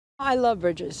I love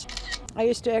bridges. I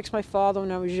used to ask my father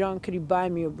when I was young, could he buy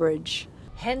me a bridge?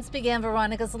 Hence began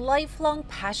Veronica's lifelong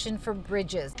passion for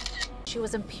bridges. She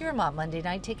was in Piermont Monday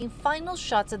night taking final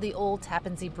shots of the old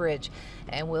Tappan Zee Bridge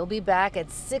and will be back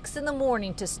at 6 in the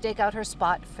morning to stake out her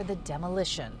spot for the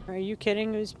demolition. Are you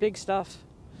kidding? It was big stuff.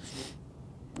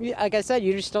 Like I said,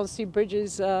 you just don't see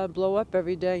bridges blow up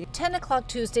every day. 10 o'clock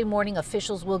Tuesday morning,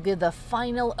 officials will give the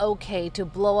final okay to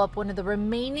blow up one of the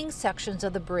remaining sections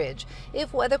of the bridge.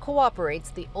 If weather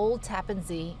cooperates, the old Tappan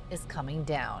Zee is coming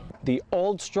down. The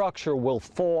old structure will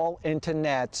fall into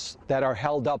nets that are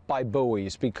held up by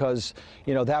buoys because,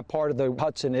 you know, that part of the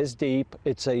Hudson is deep.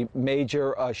 It's a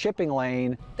major shipping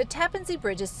lane. The Tappan Zee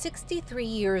Bridge is 63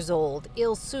 years old,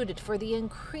 ill-suited for the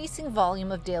increasing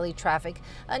volume of daily traffic.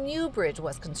 A new bridge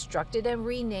was constructed and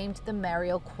renamed the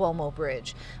Mario Cuomo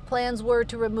Bridge. Plans were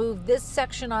to remove this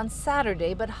section on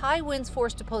Saturday, but high winds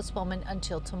forced a postponement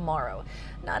until tomorrow.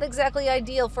 Not exactly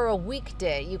ideal for a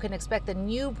weekday. You can expect the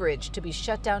new bridge to be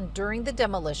shut down during the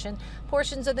demolition.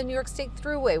 Portions of the New York State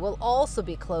Thruway will also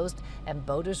be closed, and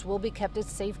boaters will be kept a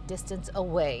safe distance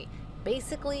away.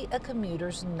 Basically a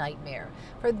commuter's nightmare.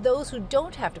 For those who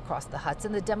don't have to cross the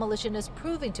Hudson, the demolition is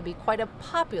proving to be quite a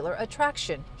popular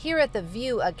attraction. Here at The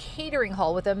View, a catering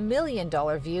hall with $1 million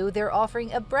view, they're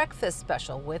offering a breakfast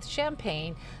special with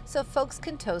champagne so folks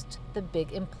can toast the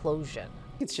big implosion.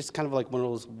 It's just kind of like one of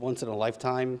those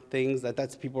once-in-a-lifetime things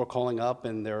that's people are calling up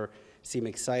and they seem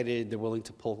excited. They're willing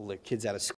to pull their kids out of school.